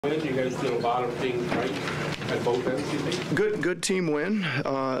You guys did a lot of things right at both ends, you think? Good team win,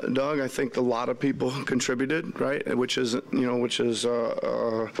 Doug. I think a lot of people contributed, right? Which is a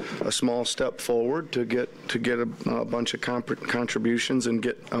small step forward to get a bunch of contributions and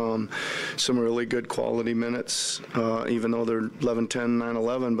get some really good quality minutes. Even though they're 11-10,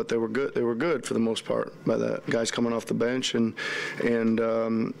 9-11, but they were good. They were good for the most part by the guys coming off the bench and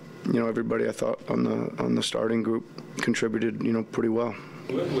everybody I thought on the starting group contributed pretty well.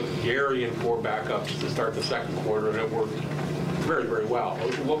 With Gary and 4 backups to start the second quarter, and it worked very, very well.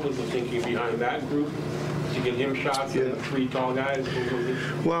 What was the thinking behind that group to get him shots and the 3 tall guys?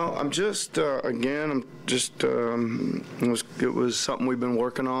 Well, it was something we've been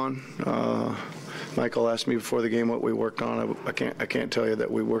working on. Michael asked me before the game what we worked on. I can't tell you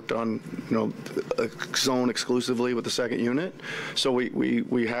that we worked on a zone exclusively with the second unit. So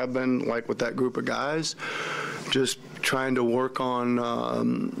we have been, like, with that group of guys, just trying to work on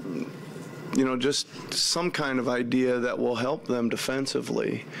just some kind of idea that will help them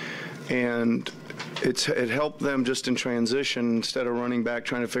defensively, and it helped them just in transition instead of running back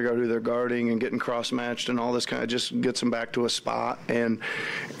trying to figure out who they're guarding and getting cross-matched and all this kind of, just gets them back to a spot and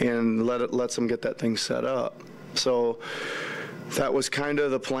lets them get that thing set up. So that was kind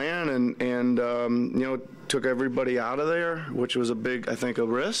of the plan, and took everybody out of there, which was I think a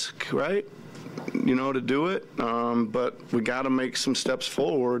risk, right? To do it, but we got to make some steps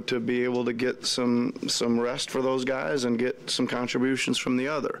forward to be able to get some rest for those guys and get some contributions from the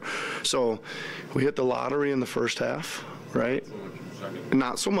other. So we hit the lottery in the first half, right?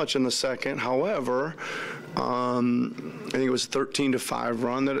 Not so much in the second. However, I think it was a 13-5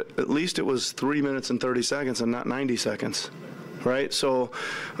 run that at least it was 3 minutes and 30 seconds and not 90 seconds. Right, so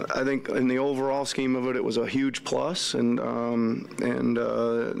I think in the overall scheme of it, it was a huge plus, and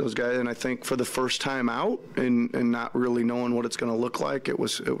those guys, and I think for the first time out and not really knowing what it's going to look like, it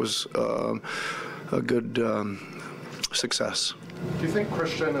was a good success. Do you think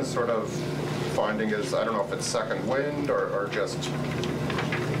Christian is sort of finding his, I don't know if it's second wind or just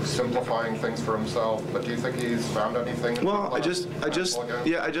simplifying things for himself, but do you think he's found anything? Well, I just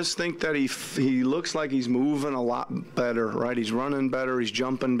think that he looks like he's moving a lot better, right? He's running better, he's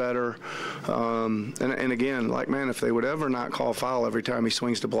jumping better, and again, like, man, if they would ever not call foul every time he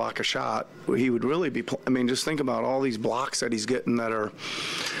swings to block a shot, he would really be. I mean, just think about all these blocks that he's getting that are.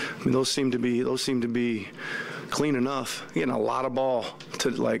 I mean, those seem to be clean enough. Getting a lot of ball to,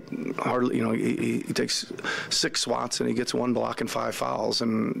 like, hardly, he takes 6 swats and he gets 1 block and 5 fouls,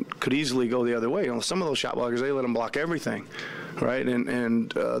 and could easily go the other way. Some of those shot blockers, they let him block everything, right? And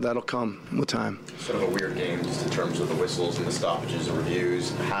that'll come with time. Sort of a weird game just in terms of the whistles and the stoppages and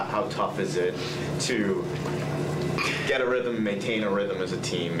reviews. How tough is it to get a rhythm, maintain a rhythm as a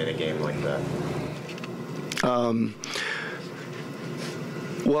team in a game like that?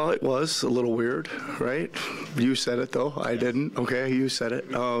 Well, it was a little weird, right? You said it, though. I didn't. Okay, you said it.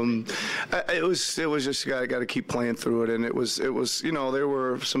 It was just got to keep playing through it, and it was there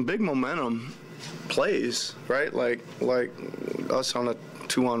were some big momentum plays, right? Like us on a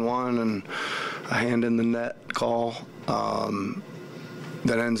 2-on-1 and a hand in the net call that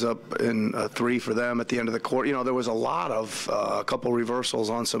ends up in a 3 for them at the end of the quarter. There was a lot of a couple reversals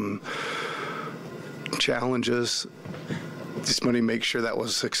on some challenges. Just want to make sure that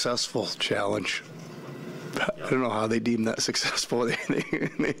was a successful challenge. I don't know how they deem that successful.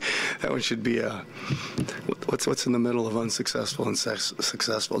 That one should be a what's in the middle of unsuccessful and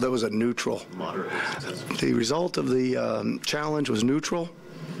successful. That was a neutral. Moderately successful. The result of the challenge was neutral.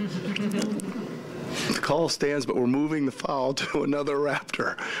 The call stands, but we're moving the foul to another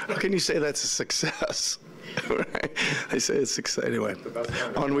Raptor. How can you say that's a success? Right? I say it's success. Anyway,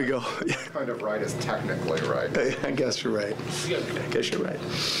 on we go. Kind of right is technically right. I guess you're right. I guess you're right.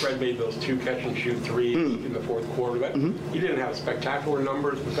 Fred made those 2 catch-and-shoot threes in the fourth quarter. He didn't have spectacular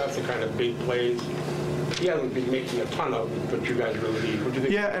numbers, but that's the kind of big plays he hasn't been making a ton of, but you guys really need. What do you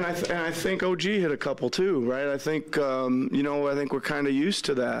think? Yeah, and I think OG hit a couple too, right? I think I think we're kind of used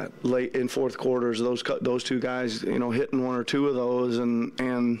to that late in fourth quarters. Those 2 guys, hitting 1 or 2 of those,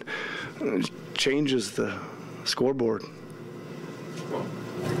 and changes the scoreboard. Well,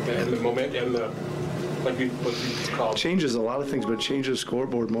 and the moment and the. What you call changes a lot of things, but changes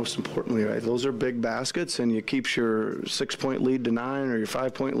scoreboard most importantly, right? Those are big baskets, and you keep your 6-point lead to 9 or your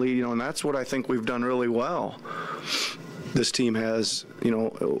 5-point lead, and that's what I think we've done really well. This team has,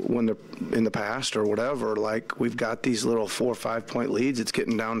 when they're in the past or whatever, like, we've got these little 4 or 5-point leads. It's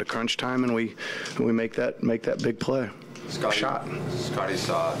getting down to crunch time, and we make that big play. shot. Scotty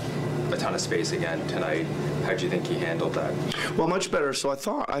saw a ton of space again tonight. How do you think he handled that? Well, much better. So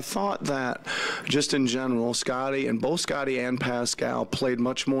I thought that just in general, both Scotty and Pascal played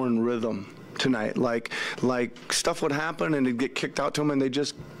much more in rhythm tonight. Like stuff would happen and it'd get kicked out to them, and they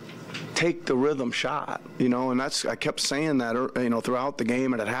just take the rhythm shot, and I kept saying that, throughout the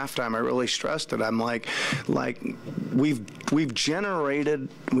game, and at halftime I really stressed it. I'm like we hit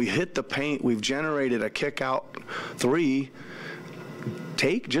the paint, we've generated a kick out three.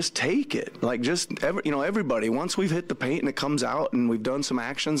 Just take it. Everybody, once we've hit the paint and it comes out and we've done some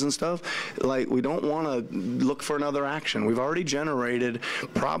actions and stuff, we don't want to look for another action. We've already generated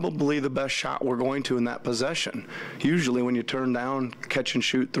probably the best shot we're going to in that possession. Usually when you turn down catch and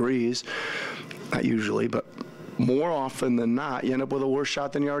shoot threes, not usually, but more often than not, you end up with a worse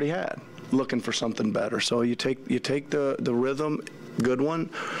shot than you already had, looking for something better. So you take the rhythm, good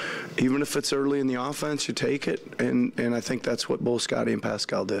one. Even if it's early in the offense, you take it, and I think that's what both Scotty and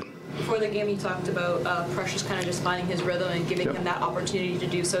Pascal did. Before the game, you talked about Precious kind of just finding his rhythm and giving him that opportunity to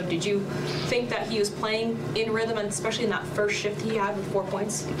do so. Did you think that he was playing in rhythm, and especially in that first shift he had with 4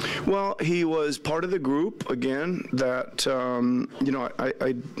 points? Well, he was part of the group, again, that,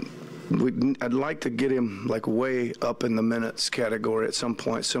 I'd like to get him way up in the minutes category at some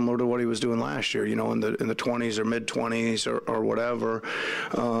point, similar to what he was doing last year, in the 20s or mid 20s or whatever,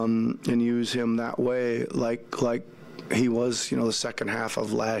 and use him that way, like he was, the second half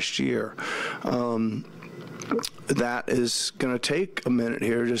of last year. That is going to take a minute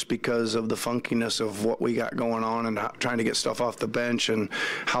here just because of the funkiness of what we got going on and trying to get stuff off the bench and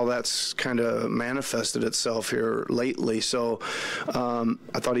how that's kind of manifested itself here lately. So I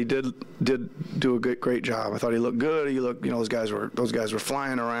thought he did do a great job. I thought he looked good. He looked, those guys were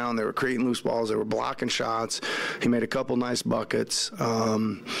flying around. They were creating loose balls. They were blocking shots. He made a couple nice buckets.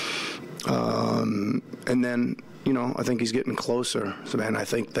 And then, I think he's getting closer. So, man, I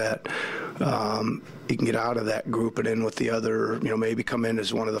think that he can get out of that group and in with the other, maybe come in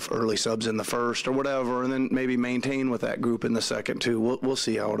as one of the early subs in the first or whatever, and then maybe maintain with that group in the second, too. We'll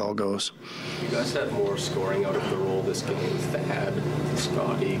see how it all goes. You guys had more scoring out of the role this game. Thad,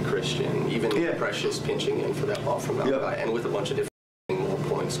 Scotty, Christian, even Precious pinching in for that ball from that guy, and with a bunch of different more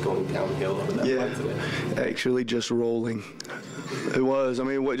points going downhill over that play today. Actually just rolling. It was.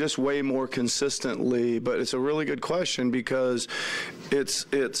 Just way more consistently. But it's a really good question because it's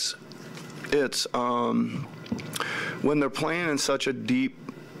when they're playing in such a deep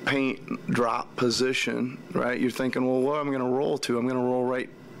paint drop position, right? You're thinking, well, what am I going to roll to? I'm going to roll right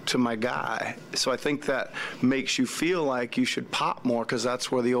to my guy. So I think that makes you feel like you should pop more because that's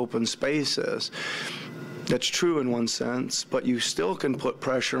where the open space is. That's true in one sense, but you still can put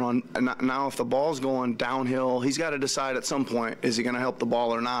pressure on. Now, if the ball's going downhill, he's got to decide at some point, is he going to help the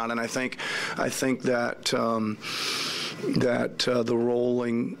ball or not? And I think that the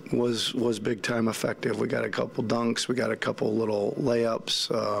rolling was big time effective. We got a couple dunks, we got a couple little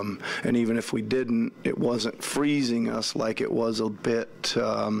layups, and even if we didn't, it wasn't freezing us like it was a bit.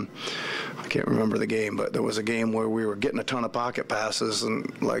 I can't remember the game, but there was a game where we were getting a ton of pocket passes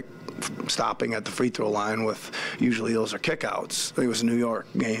and stopping at the free throw line with, usually those are kickouts. It was a New York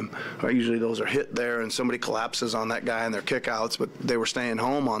game. Right? Usually those are hit there and somebody collapses on that guy and they're kickouts, but they were staying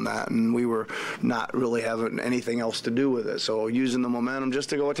home on that and we were not really having anything else to do with it. So using the momentum just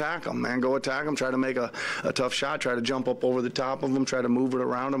to go attack them, man. Go attack them, try to make a tough shot, try to jump up over the top of them, try to move it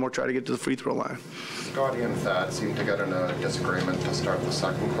around them, or try to get to the free throw line. Scotty and Thad seemed to get in a disagreement to start the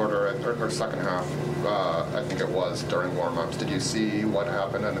second quarter, or second half, I think it was, during warm-ups. Did you see what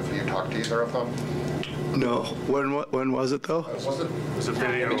happened, and if you talked to either of them? No. When was it, though? Was it? It was a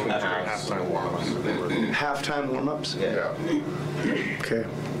video between halftime warm-ups. Halftime warm-ups? Yeah. Okay.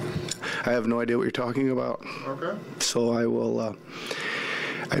 I have no idea what you're talking about. Okay. So I will,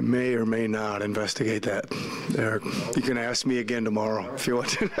 I may or may not investigate that, Eric. You can ask me again tomorrow if you want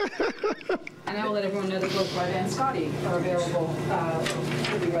to. And I will let everyone know that both Brett and Scotty are available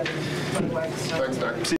to be ready right away. Thanks, Nick.